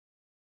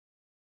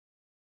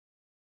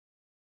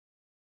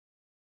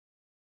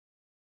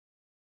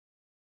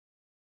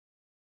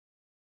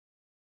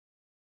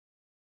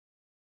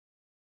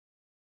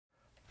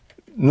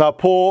Na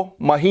Pō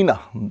Mahina,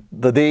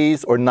 the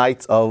days or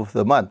nights of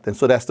the month. And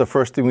so that's the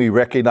first thing we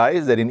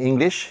recognize, that in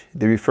English,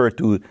 they refer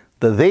to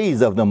the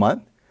days of the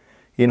month.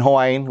 In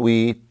Hawaiian,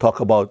 we talk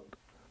about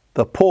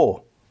the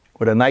po,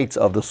 or the nights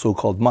of the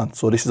so-called month.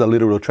 So this is a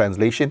literal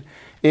translation.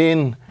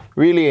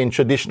 Really in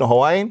traditional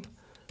Hawaiian,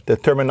 the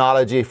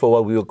terminology for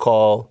what we would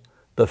call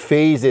the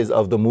phases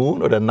of the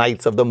moon, or the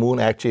nights of the moon,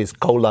 actually is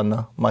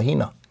Kaulana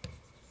Mahina,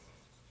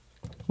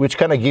 which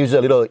kind of gives you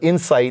a little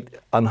insight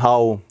on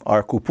how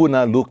our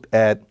kupuna looked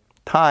at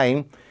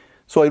time.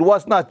 So it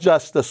was not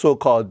just the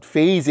so-called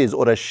phases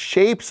or the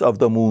shapes of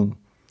the moon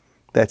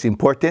that's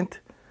important,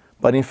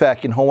 but in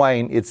fact in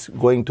Hawaiian it's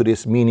going to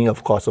this meaning,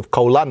 of course, of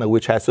kaulana,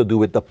 which has to do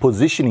with the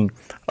positioning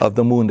of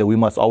the moon that we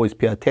must always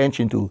pay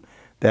attention to,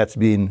 that's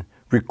been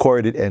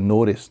recorded and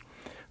noticed.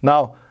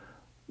 Now,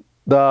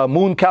 the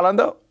moon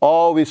calendar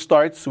always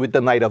starts with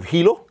the night of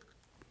hilo.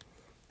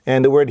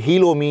 And the word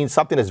hilo means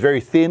something that's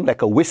very thin,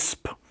 like a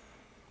wisp.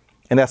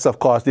 And that's, of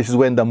course, this is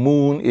when the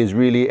moon is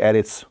really at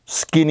its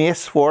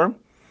skinniest form,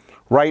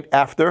 right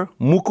after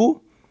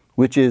muku,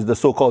 which is the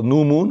so-called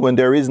new moon, when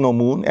there is no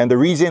moon. And the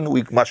reason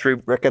we must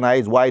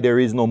recognize why there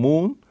is no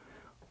moon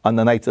on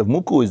the nights of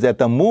muku is that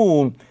the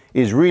moon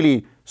is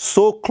really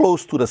so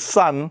close to the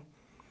sun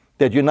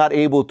that you're not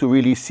able to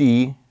really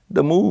see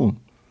the moon.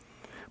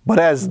 But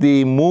as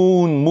the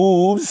moon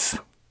moves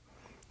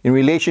in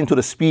relation to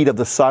the speed of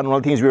the sun, one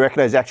of the things we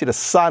recognize is actually the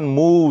sun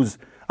moves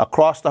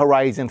across the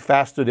horizon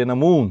faster than the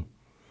moon.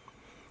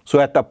 So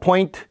at the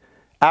point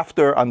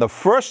after, on the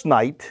first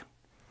night,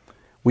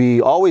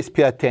 we always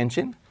pay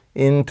attention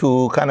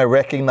into kind of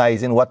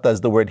recognizing what does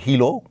the word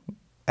hilo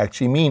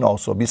actually mean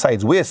also.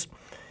 Besides wisp,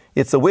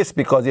 it's a wisp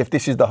because if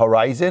this is the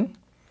horizon,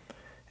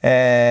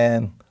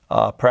 and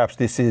perhaps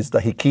this is the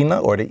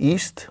hikina or the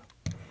east,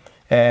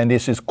 and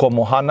this is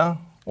komohana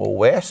or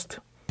west,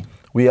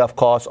 we of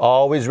course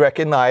always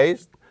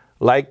recognize,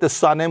 like the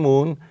sun and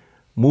moon,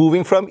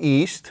 moving from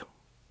east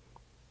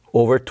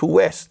over to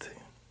west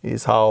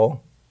is how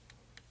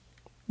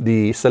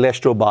the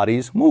celestial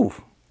bodies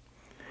move.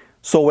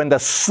 So when the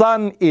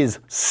sun is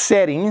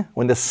setting,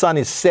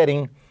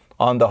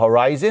 on the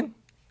horizon,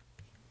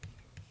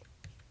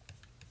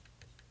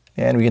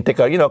 and we can take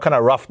a, kind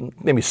of rough,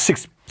 maybe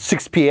 6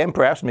 p.m.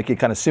 perhaps, make it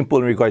kind of simple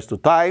in regards to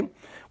time.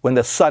 When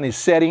the sun is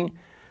setting,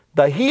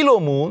 the hilo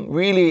moon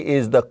really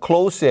is the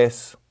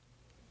closest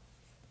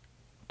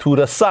to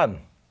the sun.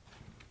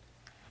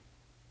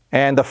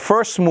 And the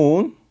first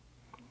moon,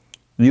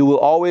 you will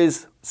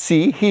always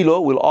see,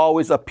 hilo will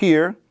always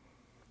appear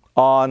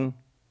on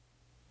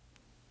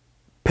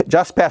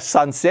just past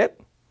sunset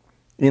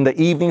in the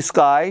evening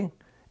sky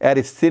at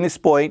its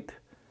thinnest point,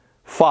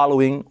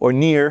 following or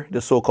near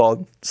the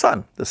so-called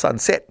sun, the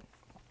sunset.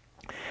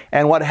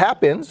 And what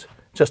happens,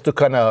 just to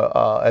kind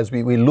of, as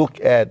we look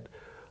at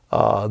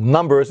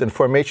numbers and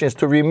formations,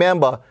 to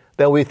remember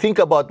that when we think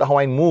about the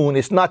Hawaiian moon,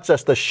 it's not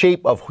just the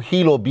shape of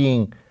hilo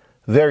being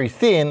very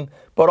thin,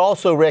 but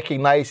also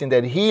recognizing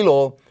that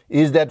hilo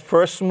is that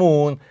first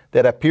moon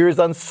that appears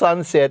on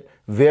sunset,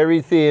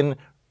 very thin,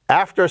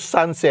 after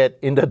sunset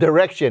in the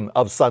direction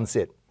of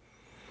sunset.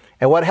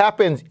 And what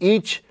happens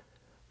each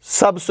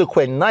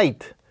subsequent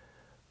night,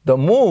 the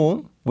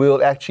moon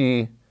will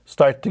actually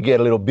start to get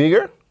a little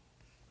bigger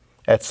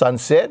at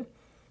sunset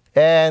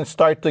and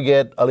start to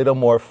get a little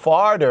more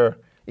farther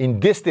in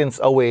distance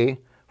away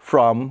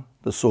from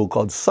the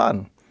so-called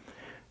sun.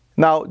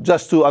 Now,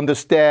 just to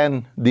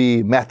understand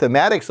the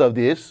mathematics of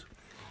this,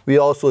 we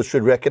also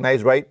should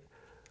recognize, right,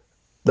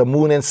 the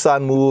moon and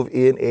sun move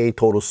in a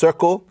total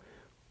circle.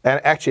 And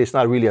actually, it's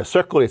not really a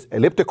circle, it's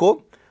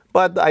elliptical.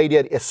 But the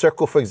idea, a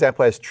circle, for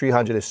example, has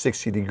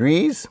 360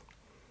 degrees.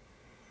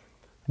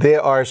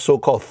 There are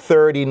so-called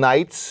 30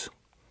 nights,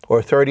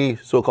 or 30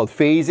 so-called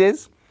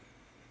phases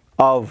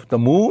of the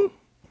moon.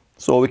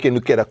 So we can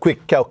look at a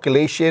quick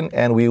calculation,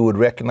 and we would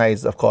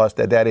recognize, of course,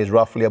 that that is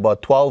roughly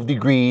about 12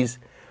 degrees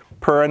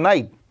per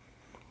night.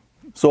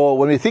 So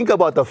when we think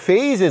about the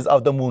phases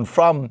of the moon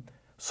from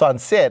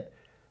sunset,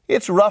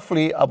 it's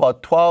roughly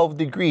about 12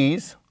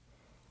 degrees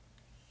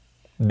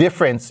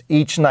difference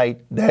each night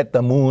that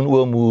the moon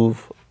will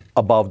move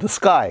above the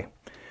sky.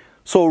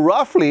 So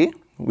roughly,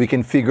 we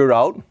can figure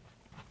out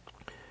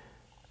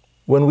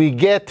when we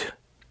get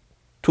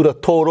to the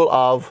total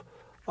of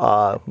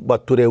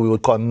what today we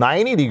would call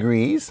 90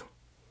 degrees,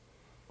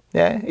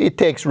 yeah, it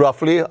takes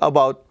roughly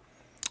about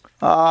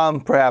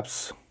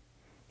perhaps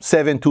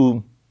 7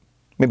 to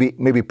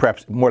maybe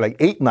perhaps more like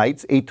 8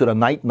 nights, 8 to the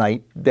 9th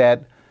night,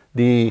 that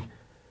the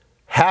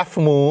half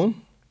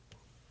moon,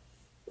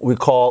 we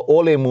call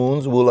ʻŌlelo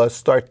moons, will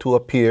start to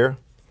appear.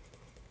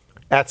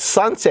 At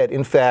sunset,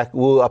 in fact,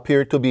 will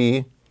appear to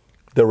be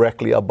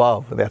directly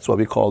above. That's what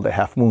we call the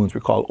half moons.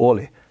 We call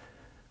ʻŌlelo.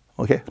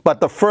 Okay, but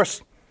the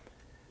first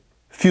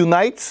few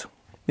nights,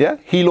 yeah,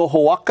 hilo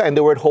hoaka, and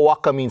the word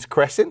hoaka means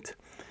crescent,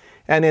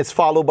 and it's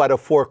followed by the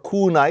 4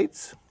 ku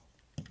nights.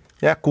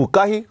 Yeah,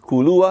 kukahi,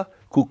 kulua,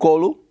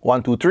 kukolu,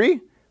 1, 2, 3,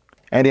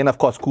 and then of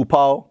course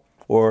kupau,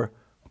 or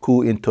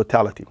ku in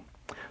totality.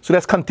 So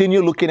let's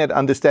continue looking at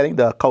understanding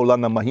the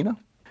kaulana mahina.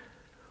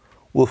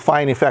 we'll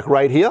find, in fact,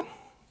 right here.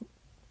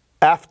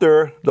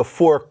 After the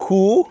 4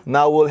 ku,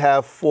 now we'll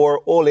have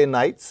 4 ole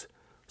nights.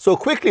 So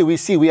quickly we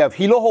see we have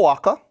hilo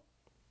hoaka,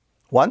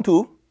 1,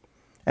 2,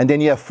 and then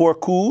you have 4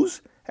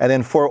 kus and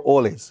then 4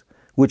 oles,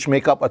 which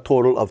make up a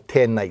total of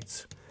 10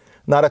 nights.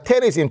 Now the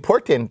 10 is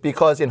important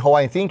because in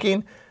Hawaiian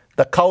thinking,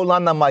 the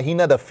kaulana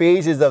mahina, the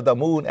phases of the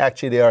moon,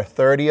 actually there are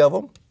 30 of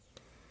them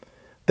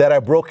that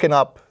are broken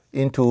up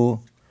into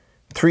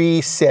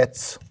 3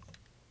 sets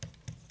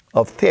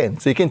of 10.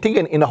 So you can think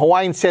in the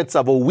Hawaiian sets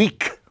of a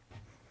week,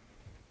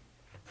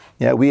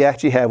 yeah, we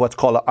actually have what's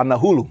called an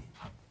anahulu.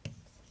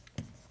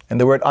 And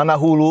the word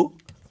anahulu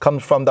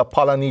comes from the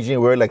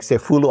Polynesian word like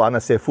sefulu, ana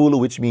sefulu,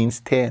 which means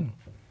 10.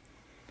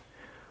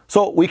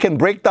 So we can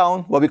break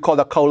down what we call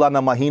the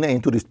kaulana mahina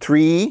into these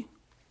 3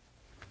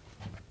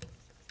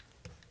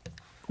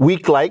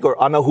 week-like or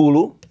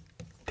anahulu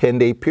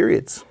 10-day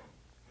periods.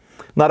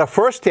 Now the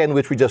first 10,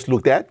 which we just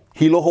looked at,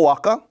 hilo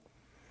hoaka,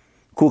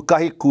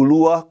 kukahi,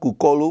 kulua,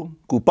 kukolu,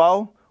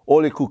 kupau,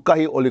 ole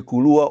kukahi, ole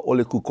kulua,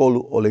 ole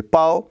kukolu, ole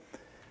pau.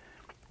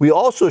 We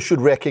also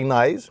should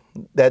recognize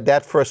that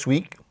that first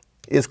week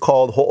is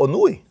called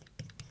ho'onui,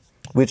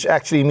 which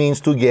actually means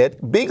to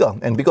get bigger.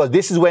 And because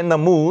this is when the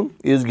moon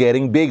is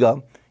getting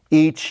bigger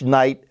each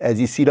night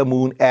as you see the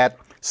moon at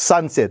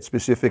sunset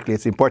specifically.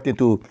 It's important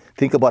to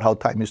think about how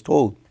time is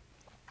told.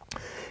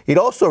 It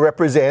also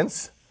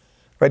represents,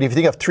 right, if you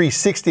think of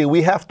 360,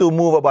 we have to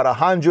move about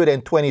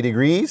 120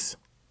 degrees.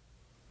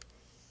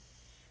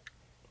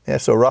 Yeah,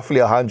 so roughly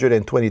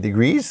 120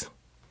 degrees.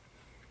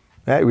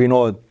 Right, we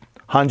know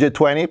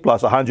 120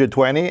 plus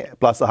 120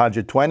 plus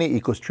 120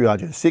 equals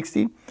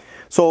 360.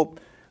 So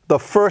the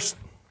first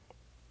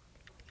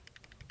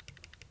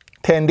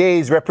 10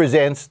 days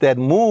represents that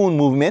moon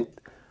movement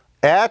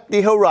at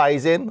the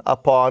horizon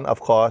upon, of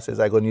course,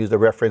 as I'm going to use the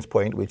reference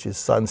point, which is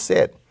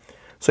sunset.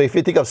 So if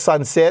you think of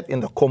sunset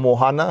in the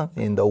Komohana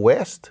in the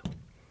west,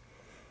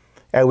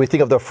 and we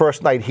think of the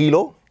first night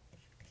hilo,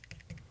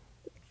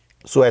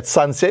 so at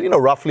sunset,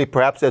 roughly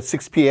perhaps at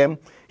 6 p.m.,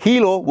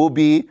 hilo will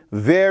be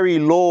very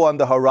low on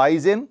the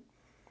horizon,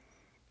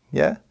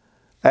 yeah.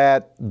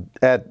 At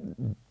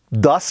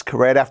dusk,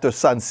 right after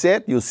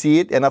sunset, you'll see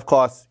it, and of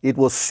course, it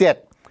will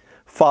set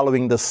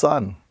following the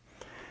sun.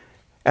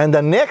 And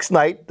the next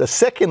night, the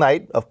second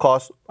night, of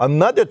course,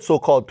 another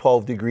so-called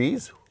 12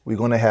 degrees, we're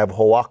going to have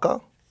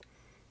hoaka,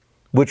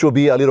 which will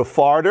be a little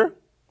farther,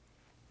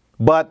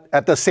 but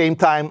at the same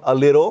time, a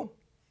little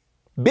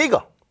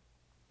bigger.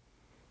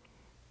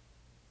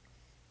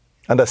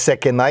 And the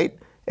second night,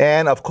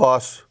 and of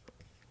course,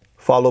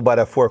 followed by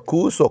the 4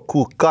 ku, so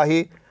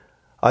kukahi,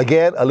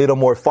 again, a little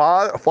more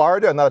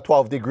farther, another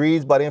 12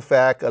 degrees, but in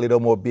fact, a little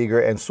more bigger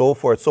and so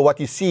forth. So what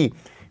you see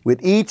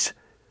with each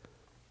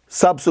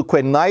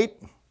subsequent night,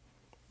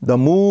 the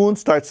moon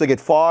starts to get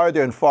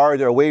farther and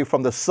farther away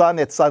from the sun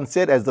at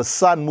sunset as the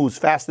sun moves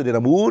faster than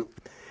the moon,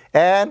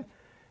 and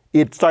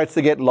it starts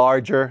to get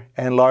larger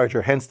and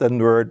larger, hence the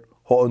word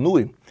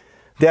ho'onui.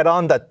 That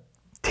on the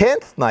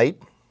 10th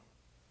night,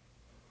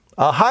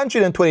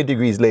 120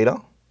 degrees later,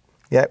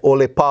 yeah,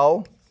 ole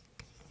pau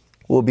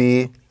will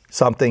be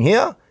something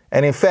here.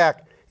 And in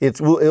fact, it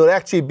will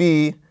actually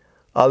be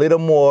a little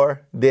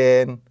more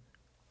than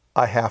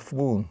a half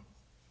moon.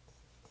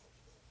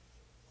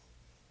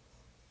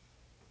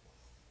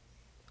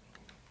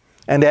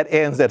 And that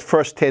ends that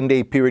first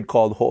 10-day period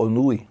called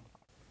ho'onui.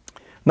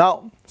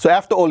 Now, so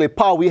after ole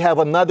pau, we have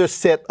another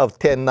set of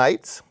 10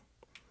 nights.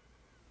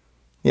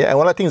 Yeah, and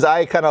one of the things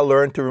I kind of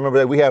learned to remember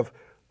that we have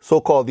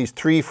so-called these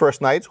 3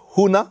 first nights,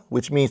 huna,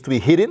 which means to be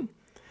hidden.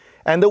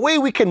 And the way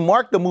we can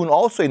mark the moon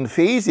also in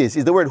phases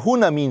is the word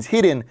huna means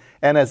hidden.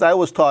 And as I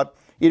was taught,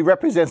 it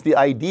represents the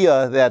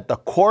idea that the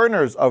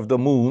corners of the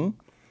moon,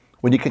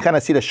 when you can kind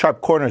of see the sharp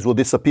corners, will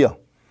disappear.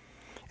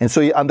 And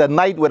so on the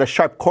night where the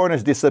sharp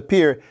corners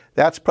disappear,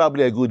 that's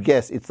probably a good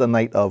guess. It's the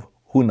night of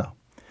huna.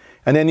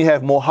 And then you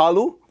have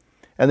mohalu.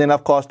 And then,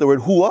 of course, the word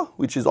hua,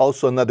 which is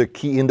also another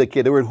key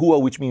indicator. The word hua,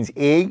 which means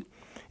egg,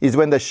 is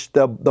when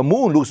the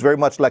moon looks very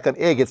much like an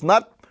egg. It's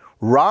not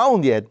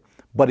round yet,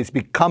 but it's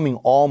becoming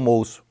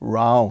almost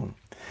round.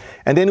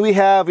 And then we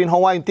have, in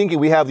Hawaiian thinking,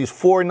 we have these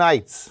 4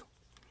 nights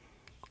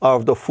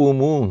of the full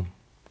moon.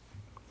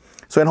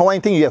 So in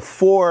Hawaiian thinking, you have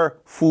 4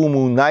 full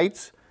moon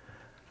nights.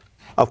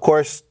 Of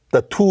course,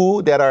 the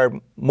 2 that are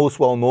most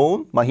well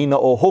known, Mahina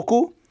o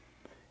Hoku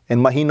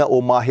and Mahina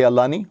o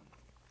Mahealani,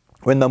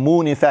 when the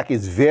moon, in fact,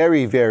 is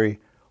very, very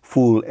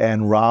full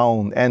and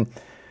round. And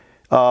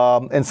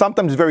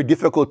sometimes it's very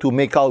difficult to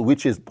make out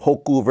which is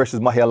Hoku versus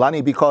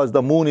Mahealani because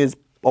the moon is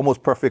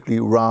almost perfectly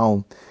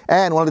round.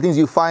 And one of the things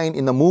you find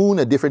in the moon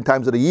at different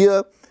times of the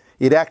year,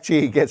 it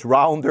actually gets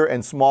rounder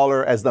and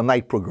smaller as the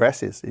night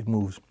progresses. It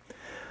moves.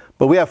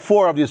 But we have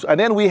 4 of these. And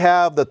then we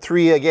have the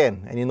 3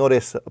 again. And you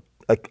notice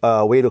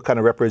a way to kind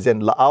of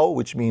represent la'au,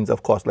 which means,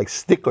 of course, like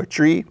stick or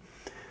tree.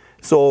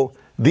 So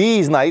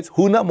these nights,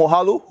 huna,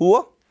 mohalu,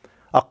 hua,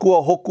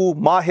 akua, hoku,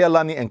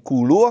 mahealani, and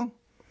kulua,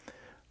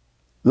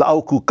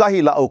 la'au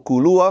kukahi, la'au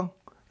kulua,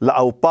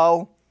 la'au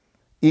pau,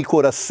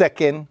 equal the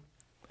second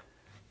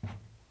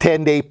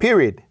 10-day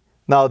period.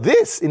 Now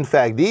this, in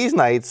fact, these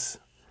nights,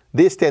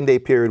 this 10-day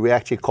period, we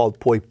actually called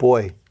poi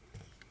poi.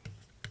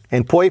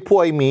 And poi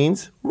poi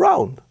means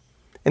round.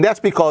 And that's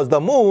because the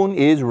moon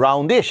is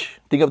roundish.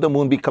 Think of the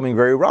moon becoming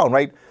very round,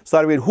 right?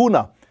 Starting with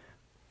huna.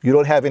 You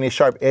don't have any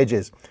sharp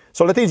edges.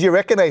 So the things you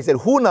recognize that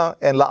huna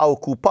and la'au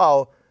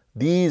kupao,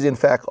 these in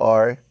fact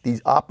are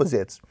these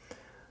opposites.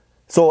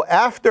 So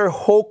after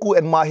hoku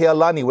and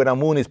mahialani, when a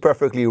moon is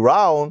perfectly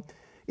round,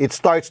 it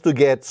starts to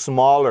get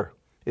smaller.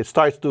 It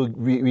starts to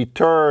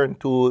return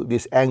to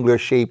this angular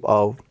shape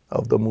of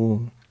the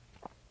moon.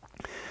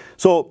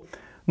 So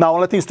now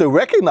one of the things to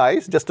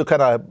recognize, just to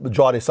kind of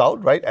draw this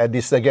out, right? And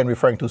this is again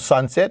referring to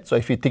sunset. So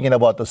if you're thinking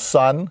about the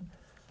sun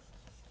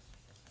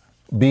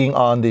being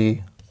on the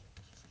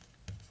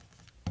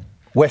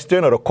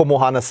western or the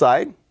Komohana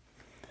side,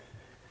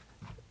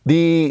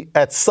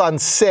 at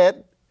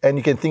sunset, and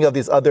you can think of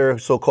this other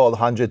so-called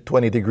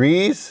 120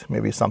 degrees,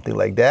 maybe something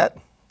like that,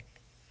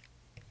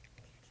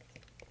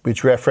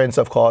 which reference,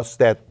 of course,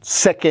 that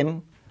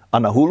second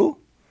anahulu,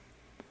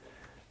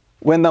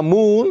 when the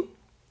moon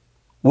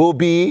will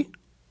be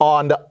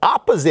on the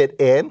opposite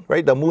end,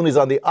 right? The moon is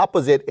on the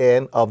opposite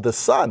end of the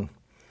sun.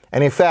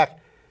 And in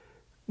fact,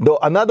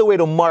 another way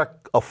to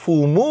mark a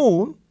full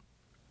moon,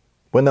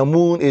 when the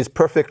moon is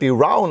perfectly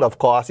round, of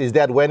course, is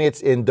that when it's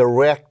in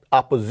direct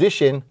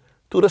opposition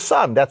to the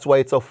sun. That's why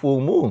it's a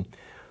full moon.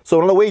 So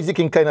one of the ways you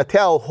can kind of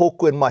tell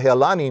hoku and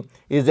mahialani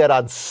is that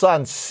on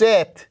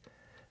sunset,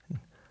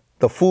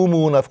 the full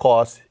moon, of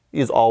course,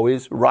 is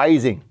always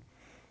rising.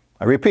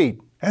 I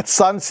repeat, at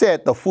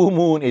sunset, the full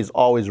moon is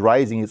always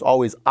rising. It's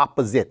always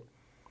opposite.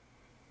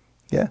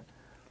 Yeah.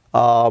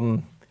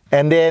 And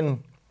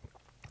then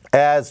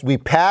as we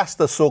pass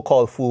the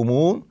so-called full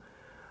moon,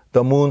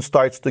 the moon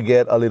starts to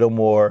get a little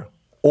more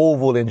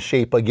oval in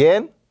shape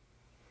again.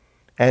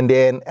 And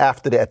then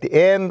after that, at the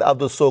end of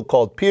the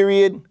so-called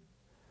period,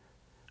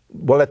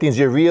 one of the things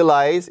you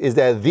realize is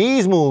that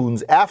these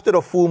moons, after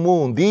the full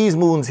moon, these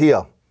moons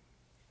here,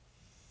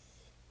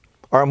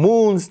 are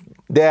moons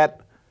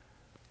that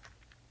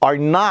are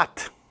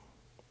not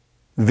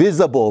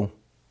visible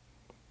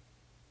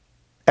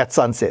at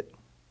sunset.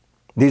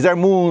 These are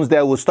moons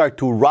that will start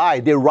to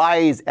rise. They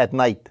rise at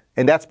night.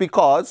 And that's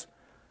because,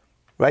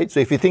 right?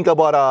 So if you think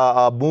about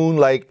a moon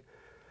like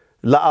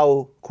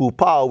la'au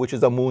kupao, which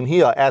is a moon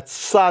here, at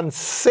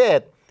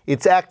sunset,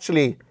 it's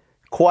actually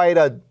quite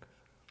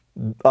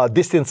a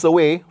distance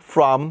away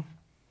from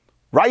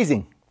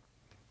rising.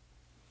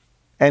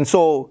 And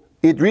so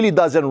it really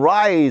doesn't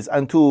rise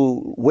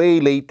until way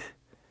late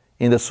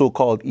in the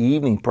so-called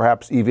evening,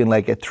 perhaps even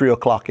like at 3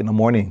 o'clock in the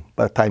morning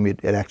by the time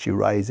it actually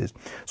rises.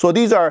 So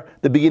these are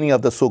the beginning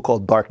of the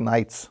so-called dark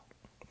nights.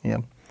 Yeah.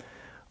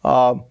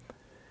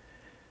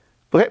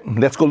 Okay,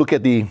 let's go look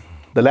at the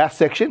last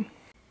section.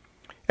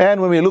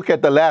 And when we look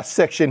at the last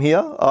section here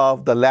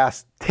of the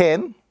last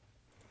 10,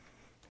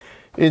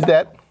 is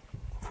that,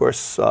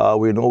 first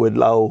we know with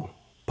Lau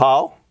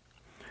Pao,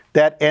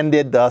 that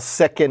ended the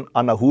second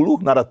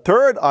anahulu. Now the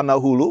third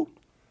anahulu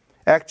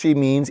actually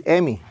means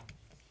emi.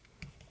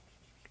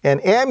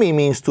 And emi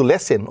means to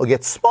lessen or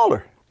get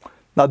smaller.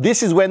 Now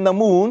this is when the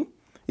moon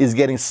is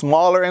getting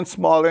smaller and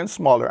smaller and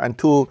smaller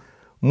until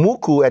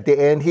muku at the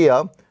end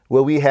here,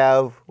 where we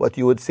have what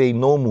you would say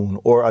no moon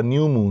or a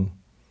new moon.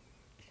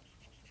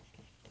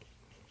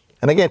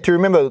 And again, to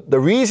remember, the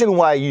reason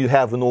why you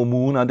have no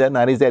moon on that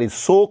night is that it's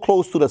so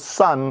close to the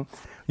sun,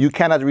 you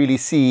cannot really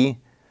see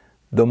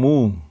the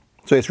moon.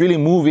 So it's really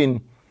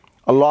moving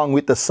along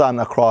with the sun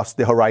across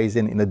the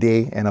horizon in the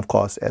day and, of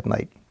course, at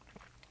night.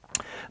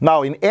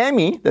 Now, in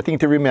emi, the thing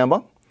to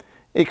remember,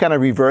 it kind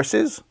of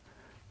reverses.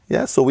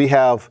 Yeah, so we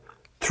have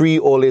 3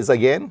 oles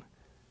again.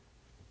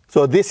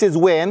 So this is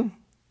when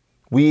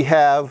we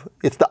have,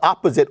 it's the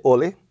opposite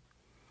ole.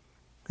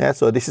 Yeah,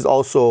 so this is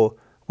also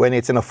when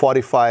it's in a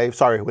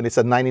when it's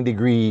a 90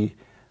 degree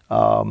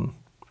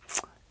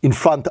in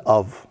front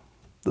of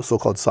the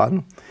so-called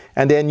sun.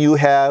 And then you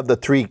have the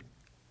 3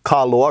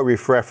 kaloa,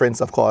 with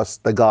reference, of course,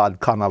 the god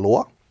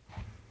Kanaloa.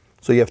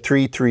 So you have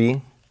 3,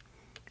 3.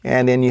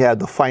 And then you have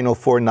the final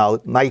 4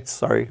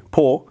 nights,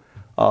 po,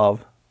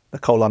 of the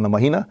Kaulana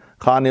Mahina,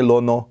 Kane,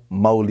 Lono,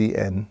 Mauli,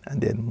 and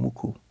then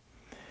Muku.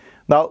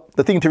 Now,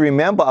 the thing to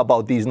remember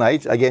about these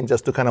nights, again,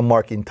 just to kind of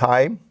mark in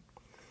time.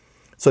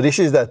 So this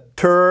is the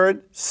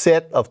third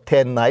set of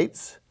 10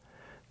 nights.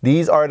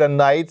 These are the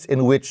nights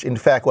in which, in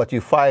fact, what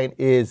you find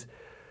is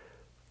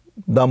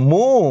the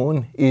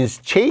moon is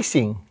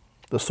chasing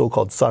the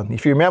so-called sun.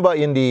 If you remember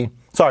the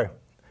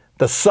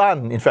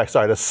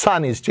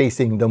sun is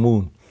chasing the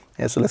moon.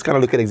 Yeah, so let's kind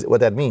of look at what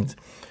that means.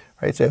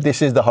 Right? So if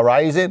this is the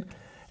horizon,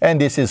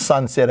 and this is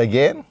sunset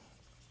again,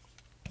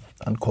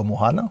 on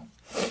Komohana.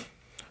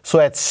 So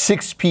at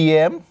 6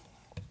 p.m.,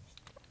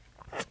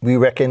 we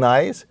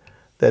recognize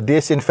that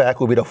this, in fact,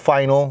 will be the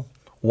final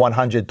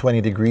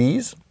 120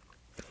 degrees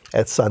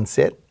at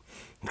sunset.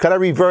 Kind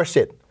of reverse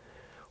it.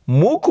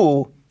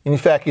 Muku, in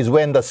fact, is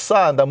when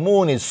the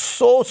moon is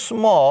so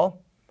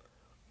small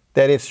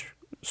that it's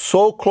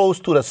so close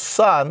to the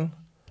sun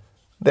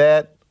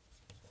that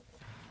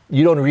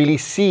you don't really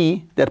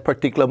see that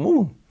particular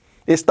moon.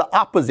 It's the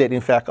opposite,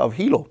 in fact, of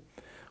Hilo.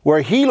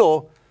 Where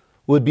Hilo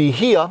would be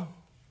here,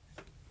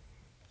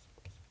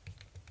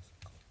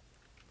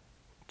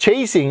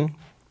 chasing,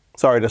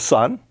 the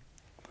sun.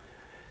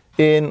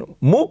 In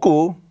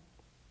Muku,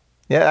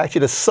 actually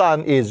the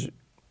sun is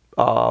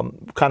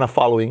kind of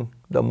following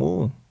the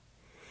moon.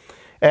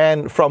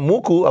 And from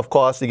Muku, of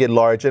course, you get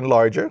larger and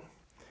larger.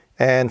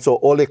 And so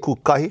Ole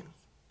Kukahi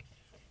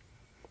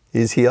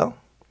is here.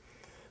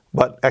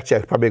 But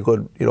actually, I probably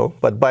could,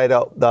 but by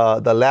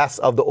the last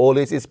of the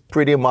Oles is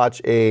pretty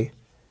much a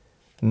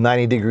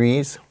 90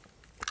 degrees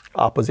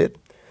opposite.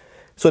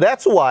 So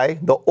that's why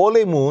the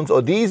Ole moons,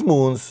 or these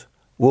moons,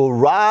 will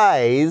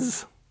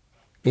rise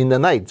in the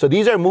night. So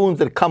these are moons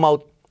that come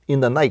out in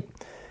the night.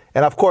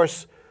 And of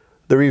course,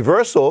 the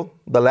reversal,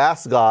 the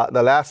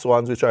last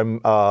ones which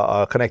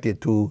are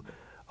connected to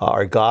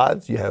our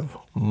gods, you have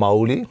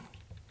Mauli,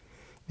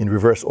 in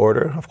reverse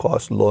order, of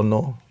course,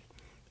 Lono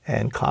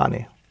and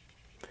Kane.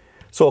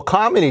 So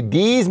commonly,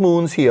 these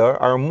moons here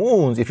are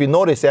moons, if you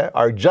notice that,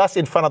 are just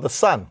in front of the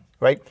sun,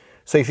 right?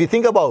 So if you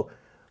think about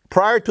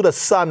prior to the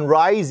sun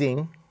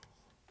rising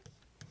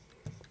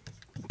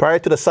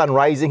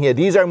here,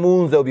 these are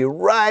moons that will be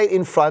right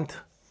in front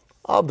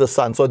of the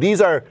sun. So these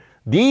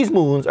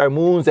moons are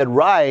moons that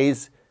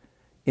rise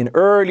in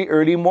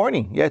early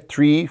morning,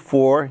 3,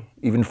 4,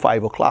 even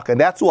 5 o'clock.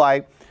 And that's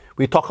why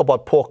we talk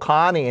about Pō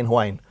Kane in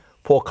Hawaiian.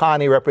 Pō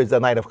Kane represents the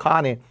night of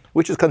Kane,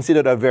 which is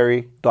considered a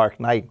very dark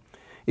night.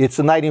 It's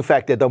a night, in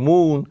fact, that the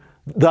moon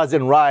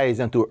doesn't rise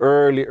until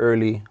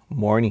early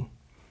morning.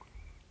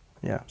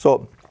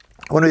 So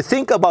when we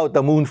think about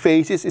the moon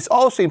phases, it's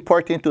also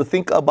important to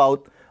think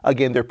about,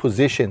 again, their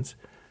positions,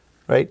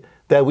 right?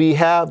 That we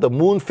have the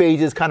moon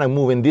phases kind of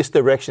move in this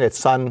direction at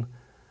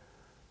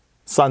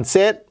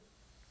sunset.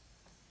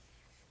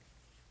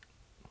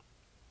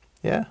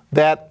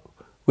 That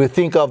we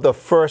think of the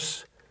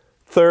first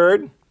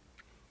third,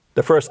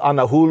 the first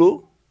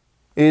anahulu,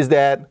 is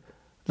that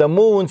the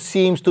moon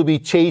seems to be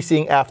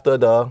chasing after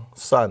the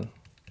sun.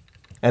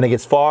 And it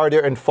gets farther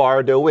and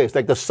farther away. It's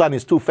like the sun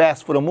is too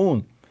fast for the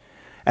moon.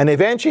 And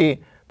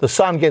eventually, the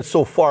sun gets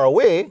so far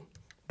away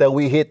that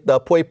we hit the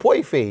poi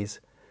poi phase,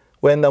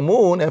 when the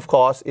moon, of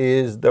course,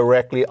 is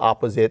directly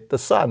opposite the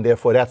sun.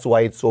 Therefore, that's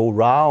why it's so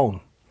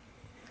round.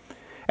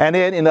 And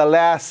then in the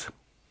last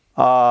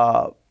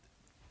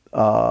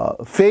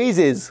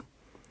phases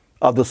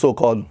of the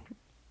so-called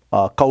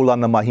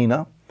Kaulana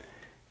Mahina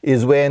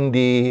is when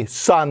the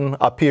sun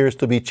appears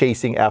to be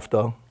chasing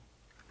after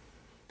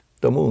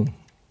the moon.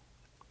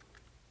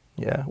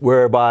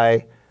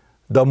 Whereby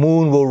the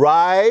moon will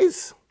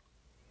rise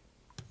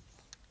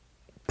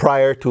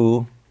prior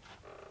to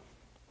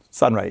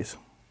sunrise.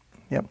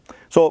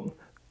 So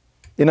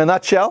in a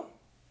nutshell,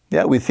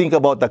 we think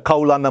about the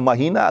Kaulana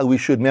Mahina. We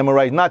should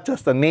memorize not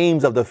just the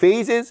names of the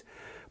phases,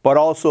 but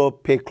also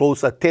pay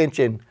close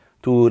attention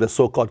to the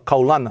so-called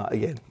Kaulana,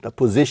 again, the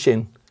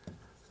position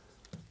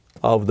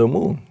of the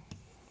moon.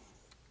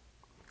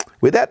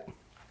 With that,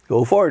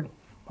 go forward.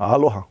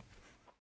 Aloha.